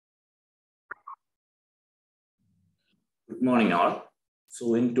Good morning, all.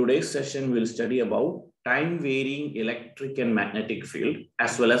 So in today's session, we'll study about time-varying electric and magnetic field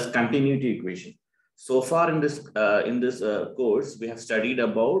as well as continuity equation. So far in this course, we have studied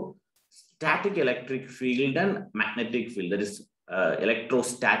about static electric field and magnetic field. That is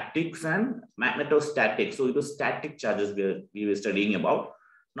electrostatics and magnetostatics. So it was static charges we were studying about.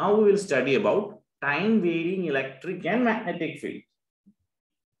 Now we will study about time-varying electric and magnetic field.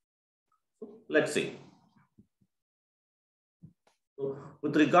 So let's see. So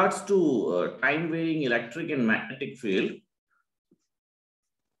with regards to time-varying electric and magnetic field,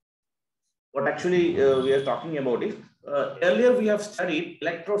 what actually we are talking about is, earlier we have studied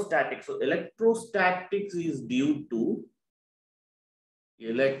electrostatics. So electrostatics is due to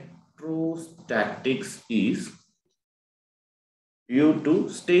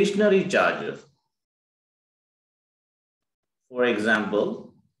stationary charges. For example,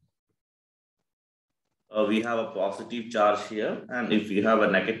 we have a positive charge here, and if we have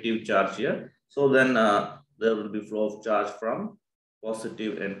a negative charge here, so then there will be flow of charge from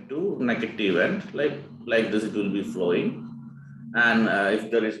positive end to negative end, like this it will be flowing. And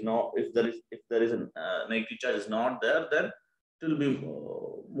if there is a negative charge is not there, then it will be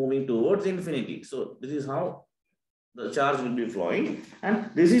moving towards infinity. So this is how the charge will be flowing,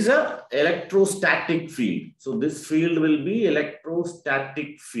 and this is a electrostatic field. So this field will be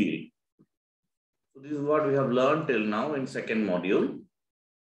electrostatic field. So this is what we have learned till now in second module.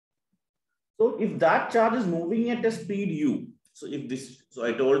 So if that charge is moving at a speed u, so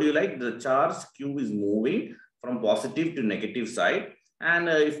I told you like the charge q is moving from positive to negative side, and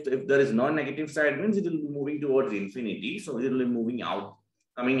if there is no negative side, means it will be moving towards infinity. So it will be moving out,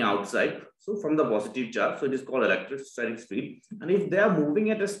 coming outside. So from the positive charge, so it is called electrostatic field. And if they are moving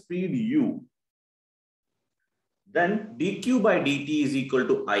at a speed u, then dq by dt is equal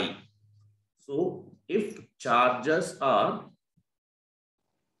to I. So if charges are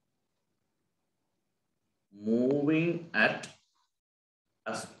moving at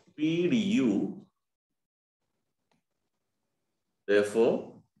a speed u,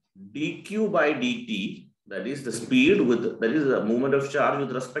 therefore dq by dt, that is the speed that is the movement of charge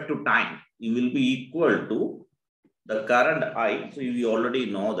with respect to time, it will be equal to the current I. So you already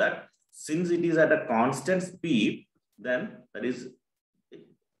know that since it is at a constant speed, then that is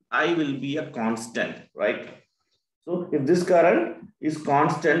I will be a constant, right? So if this current is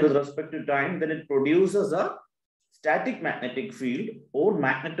constant with respect to time, then it produces a static magnetic field or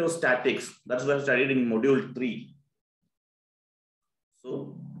magnetostatics. That's what I studied in module 3.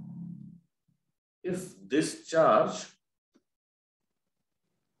 So if this charge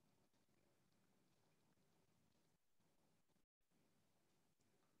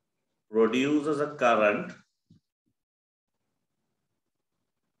produces a current,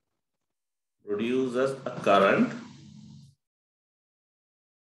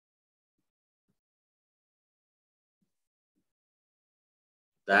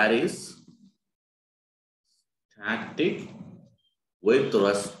 that is static with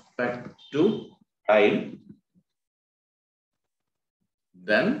respect to time,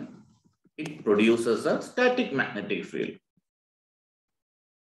 then it produces a static magnetic field.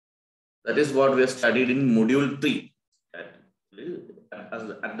 That is what we have studied in module 3.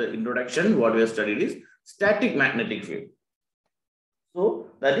 At the introduction, what we have studied is static magnetic field.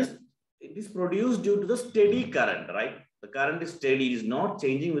 So that is, it is produced due to the steady current, right? The current is steady, it is not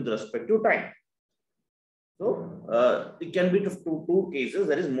changing with respect to time. So it can be two cases.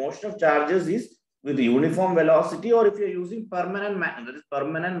 That is, motion of charges is with uniform velocity, or if you are using permanent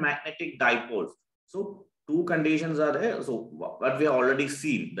magnetic dipoles. So two conditions are there. So what we have already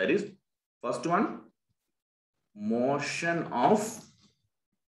seen, that is, first one, motion of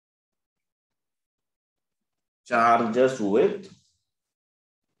charges with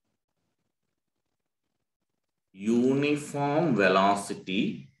uniform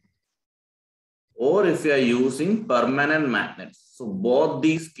velocity, or if you are using permanent magnets. So both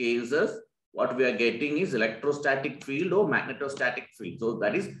these cases, what we are getting is electrostatic field or magnetostatic field. So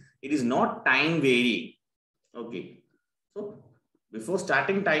that is, it is not time varying. Okay. So before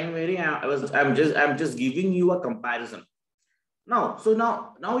starting time varying, I'm just giving you a comparison. Now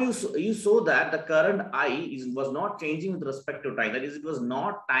you saw that the current I was not changing with respect to time. That is, it was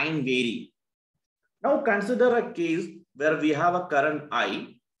not time varying. Now consider a case where we have a current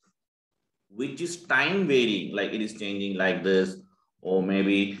I, which is time varying, like it is changing like this, or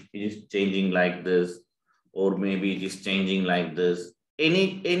maybe it is changing like this, or maybe it is changing like this.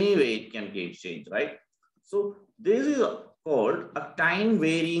 Any way it can change, right? So this is called a time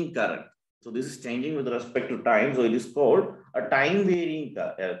varying current. So this is changing with respect to time. So it is called a time varying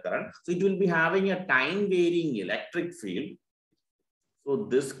current. So it will be having a time varying electric field. So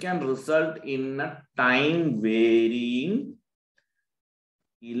this can result in a time varying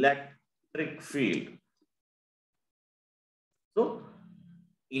electric field. So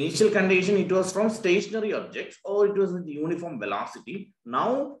initial condition, it was from stationary objects or it was with uniform velocity.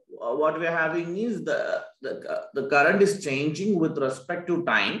 Now what we are having is the current is changing with respect to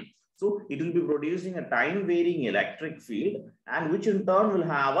time. So it will be producing a time varying electric field, and which in turn will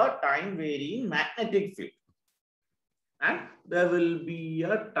have a time varying magnetic field. And there will be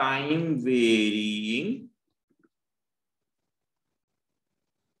a time varying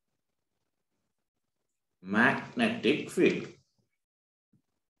magnetic field.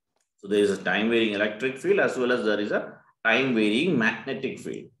 So there is a time varying electric field as well as there is a time varying magnetic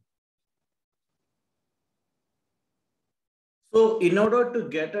field. So in order to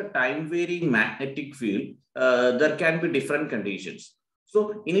get a time varying magnetic field, there can be different conditions.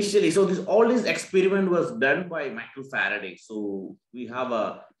 So initially, all this experiment was done by Michael Faraday. So we have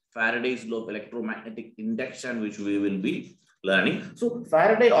a Faraday's law of electromagnetic induction, which we will be learning. So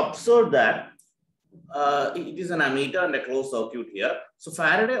Faraday observed that it is an ammeter and a closed circuit here. So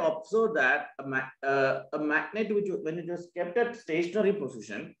Faraday observed that a magnet, which when it was kept at stationary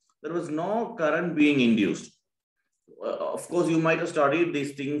position, there was no current being induced. Of course, you might have studied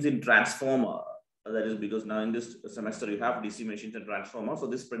these things in transformer. That is because now in this semester you have DC machines and transformers. So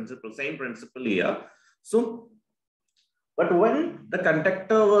this principle, same principle here. So, but when the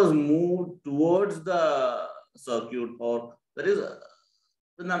conductor was moved towards the circuit, or that is,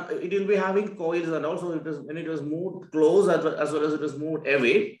 it will be having coils, and also it is when it was moved close as well as it was moved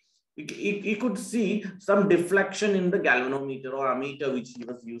away, you could see some deflection in the galvanometer or ammeter which he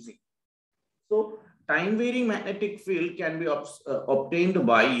was using. So time varying magnetic field can be obtained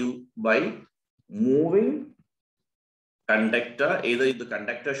by moving conductor. Either the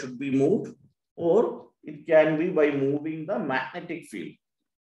conductor should be moved, or it can be by moving the magnetic field.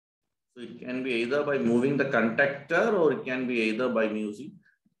 So it can be either by moving the conductor, or it can be either by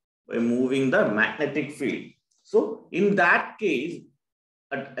moving the magnetic field. So in that case,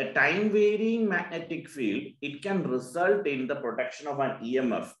 a time varying magnetic field, it can result in the production of an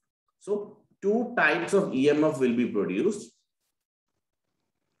EMF. So two types of EMF will be produced.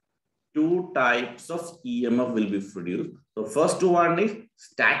 Two types of EMF will be produced. So first one is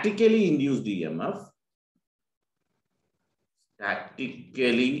statically induced EMF.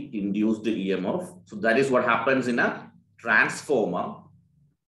 Statically induced EMF. So that is what happens in a transformer,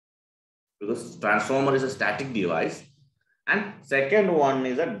 because transformer is a static device. And second one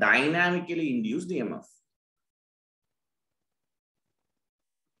is a dynamically induced EMF.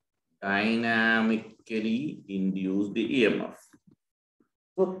 Dynamically induced EMF.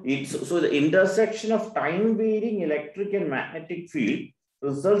 So the intersection of time varying electric and magnetic field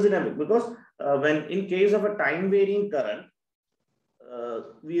results in because when in case of a time varying current,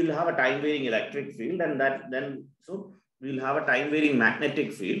 we will have a time varying electric field, and so we will have a time varying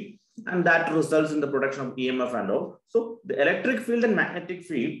magnetic field, and that results in the production of EMF and all. So the electric field and magnetic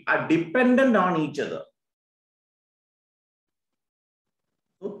field are dependent on each other.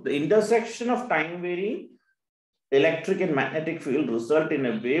 So the intersection of time varying electric and magnetic field result in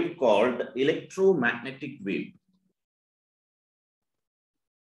a wave called the electromagnetic wave.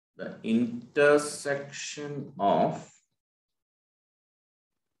 The intersection of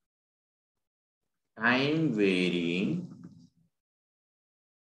time varying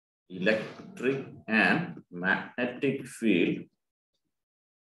electric and magnetic field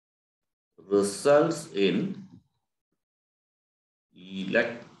results in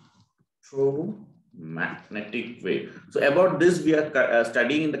electromagnetic wave. So about this we are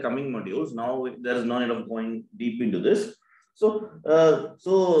studying in the coming modules. Now there is no need of going deep into this. So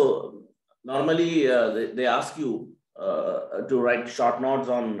normally they ask you to write short notes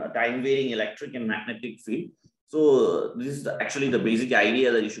on time varying electric and magnetic field. So this is actually the basic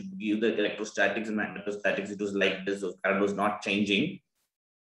idea that you should give the electrostatics and magnetostatics. It was like this, the current was not changing.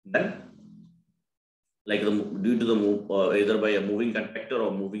 Then like due to the either by a moving conductor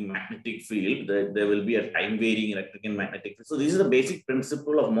or moving magnetic field, there will be a time varying electric and magnetic field. So this is the basic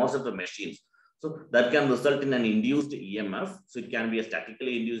principle of most of the machines. So that can result in an induced EMF. So it can be a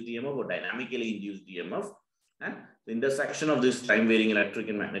statically induced EMF or dynamically induced EMF. And the intersection of this time varying electric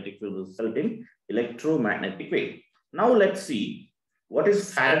and magnetic field will result in electromagnetic wave. Now let's see what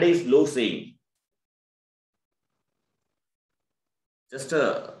is Faraday's law saying. Just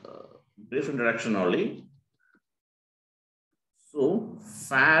a brief introduction only. So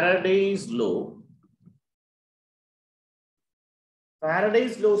Faraday's law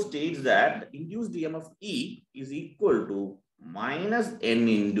Faraday's law states that induced EMF E is equal to minus N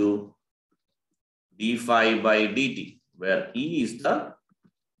into d phi by dt, where E is the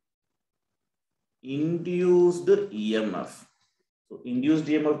induced EMF. So induced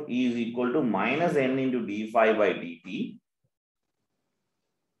EMF E is equal to minus N into d phi by dt,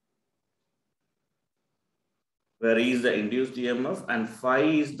 where E is the induced EMF and phi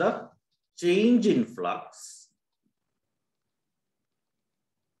is the change in flux,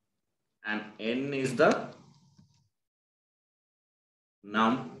 and N is the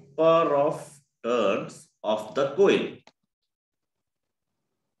number of turns of the coil.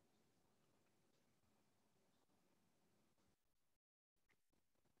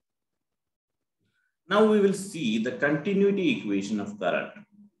 Now we will see the continuity equation of current.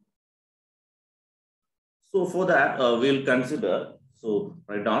 So for that, we'll consider, so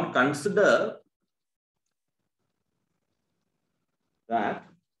write down, consider that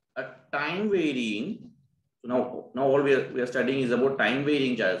a time varying, so now all we are studying is about time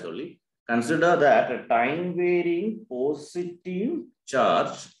varying charges only. Consider that a time varying positive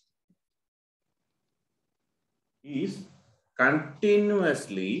charge is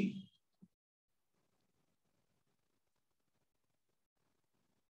continuously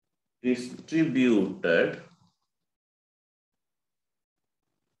distributed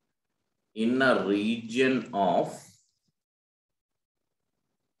in a region of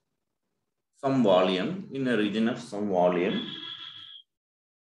some volume,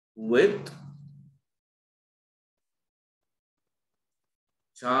 with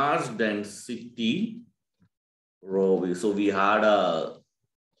charge density rho v. So we had a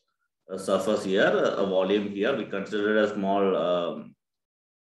surface here, a volume here. We considered a small.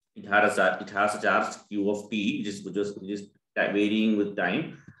 It has a charge Q of t, which is varying with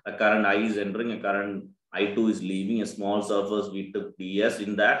time. A current I is entering, a current I2 is leaving. A small surface, we took ds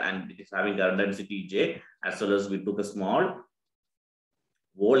in that, and it is having current density J, as well as we took a small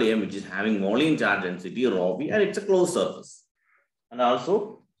volume which is having volume charge density rho v, and it's a closed surface. And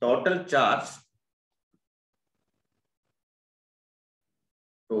also total charge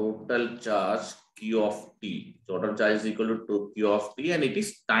Q of t. Total charge is equal to Q of t, and it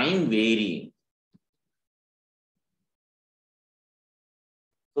is time varying.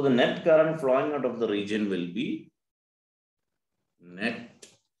 So the net current flowing out of the region will be net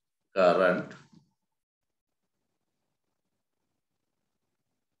current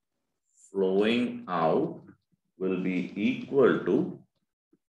flowing out will be equal to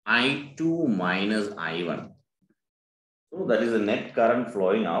I2 minus I1. So that is the net current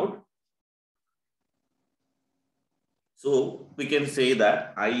flowing out. So we can say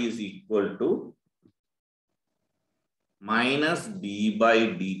that I is equal to minus d by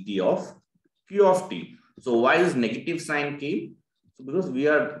dt of Q of t. So why is negative sign came? So because we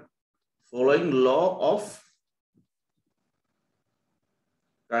are following law of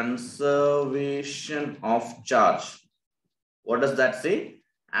conservation of charge. What does that say?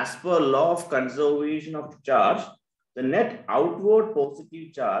 As per law of conservation of charge, the net outward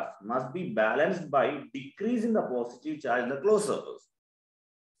positive charge must be balanced by decrease in the positive charge in the closed surface.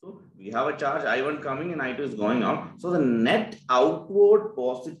 So we have a charge I1 coming and I2 is going out. So the net outward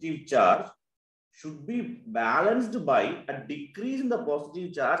positive charge should be balanced by a decrease in the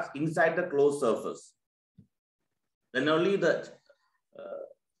positive charge inside the closed surface. Then only the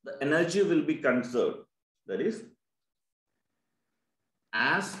energy will be conserved. That is,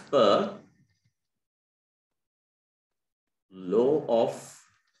 as per law of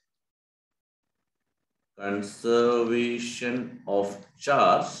conservation of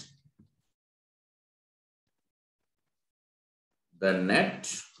charge, the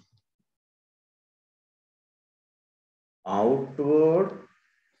net outward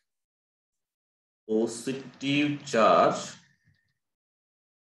positive charge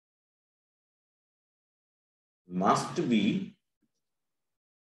must be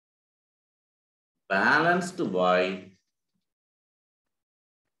balanced by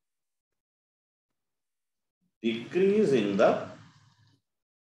decrease in the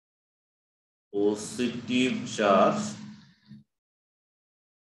positive charge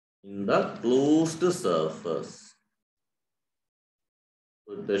in the closed surface.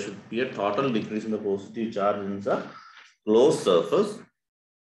 So there should be a total decrease in the positive charge in the closed surface.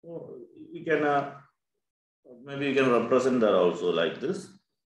 So we can maybe you can represent that also like this.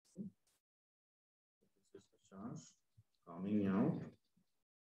 This is the charge coming out.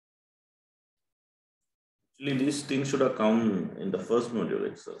 Actually, these things should have come in the first module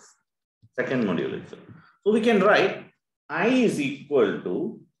itself, second module itself. So we can write I is equal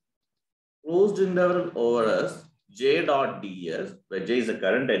to closed interval over S J dot ds, where J is the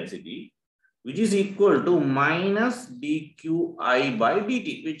current density, which is equal to minus dqi by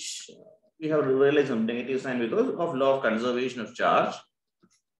dt, which we have realized some negative sign because of law of conservation of charge.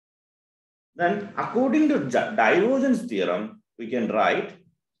 Then according to divergence theorem, we can write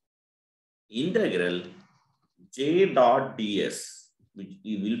integral J dot ds, which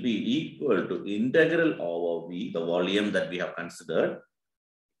will be equal to integral over V, the volume that we have considered,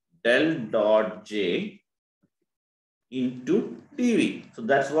 del dot J into dV. So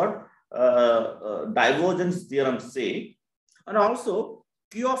that's what divergence theorem say. And also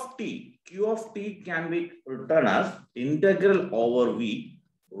Q of t can be written as integral over V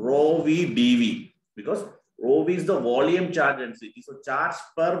rho V dV, because rho V is the volume charge density. So charge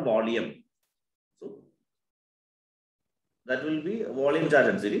per volume. So that will be volume charge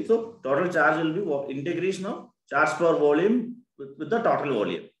density. So total charge will be integration of charge per volume with the total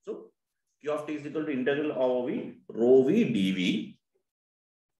volume. So Q of t is equal to integral over V rho V dV.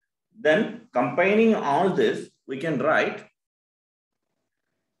 Then combining all this, we can write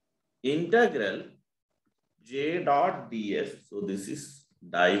integral J dot ds. So this is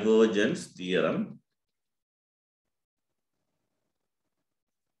divergence theorem.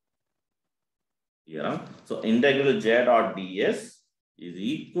 So integral J dot ds is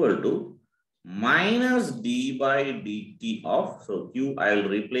equal to minus d by dt of, so q I will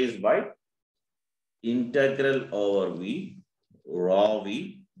replace by integral over v rho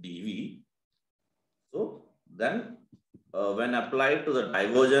v dv. So then when applied to the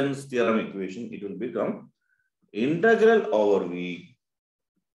divergence theorem equation, it will become integral over v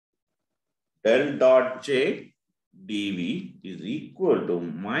del dot j dv is equal to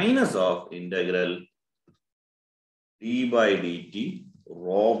minus of integral d by dt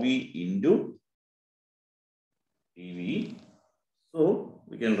rho v into dv. So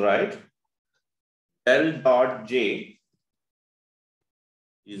we can write del dot j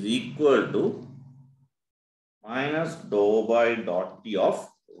is equal to minus dou by dot t of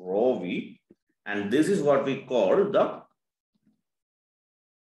rho v, and this is what we call the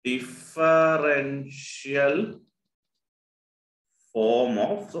differential form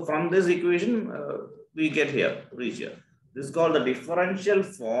of, so from this equation we get here, reach here. This is called the differential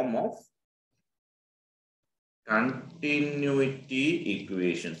form of continuity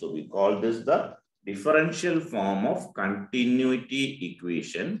equation. So we call this the differential form of continuity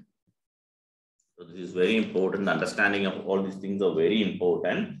equation. So this is very important. Understanding of all these things are very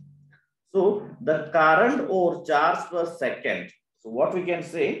important. So the current or charge per second. So what we can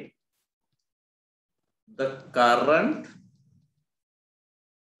say, the current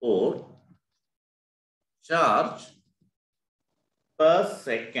or charge per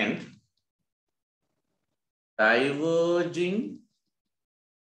second diverging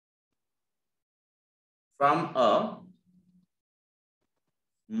from a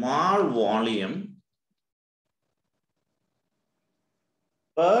small volume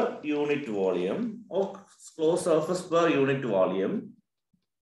per unit volume or closed surface per unit volume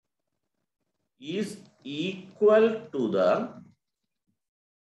is equal to the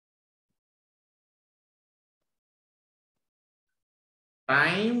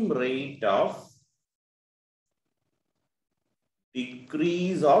time rate of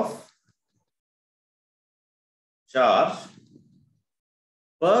decrease of charge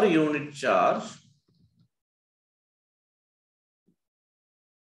per unit charge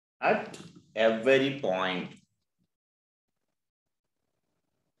at every point.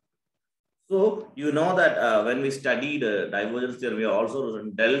 So you know that when we studied divergence theorem, we also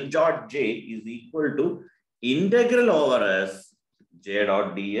written del dot j is equal to integral over s j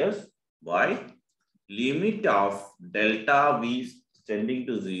dot ds by limit of delta v tending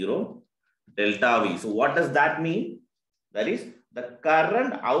to 0 delta v. So what does that mean? That is, the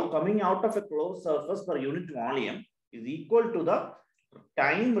current coming out of a closed surface per unit volume is equal to the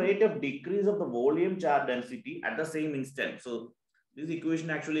time rate of decrease of the volume charge density at the same instant. So this equation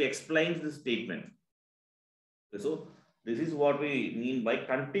actually explains this statement. So this is what we mean by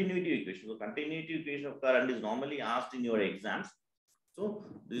continuity equation. So continuity equation of current is normally asked in your exams. So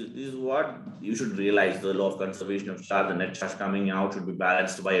this is what you should realize: the law of conservation of charge. The net charge coming out should be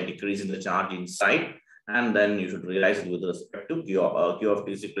balanced by a decrease in the charge inside, and then you should realize it with respect to Q of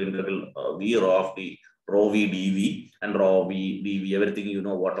t is equal to integral V rho of t rho V dV and rho V dV. Everything you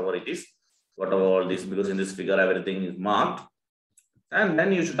know, whatever it is, whatever all this, because in this figure everything is marked. And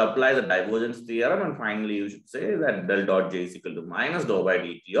then you should apply the divergence theorem, and finally you should say that del dot j is equal to minus dou by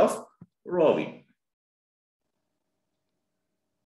dt of rho V.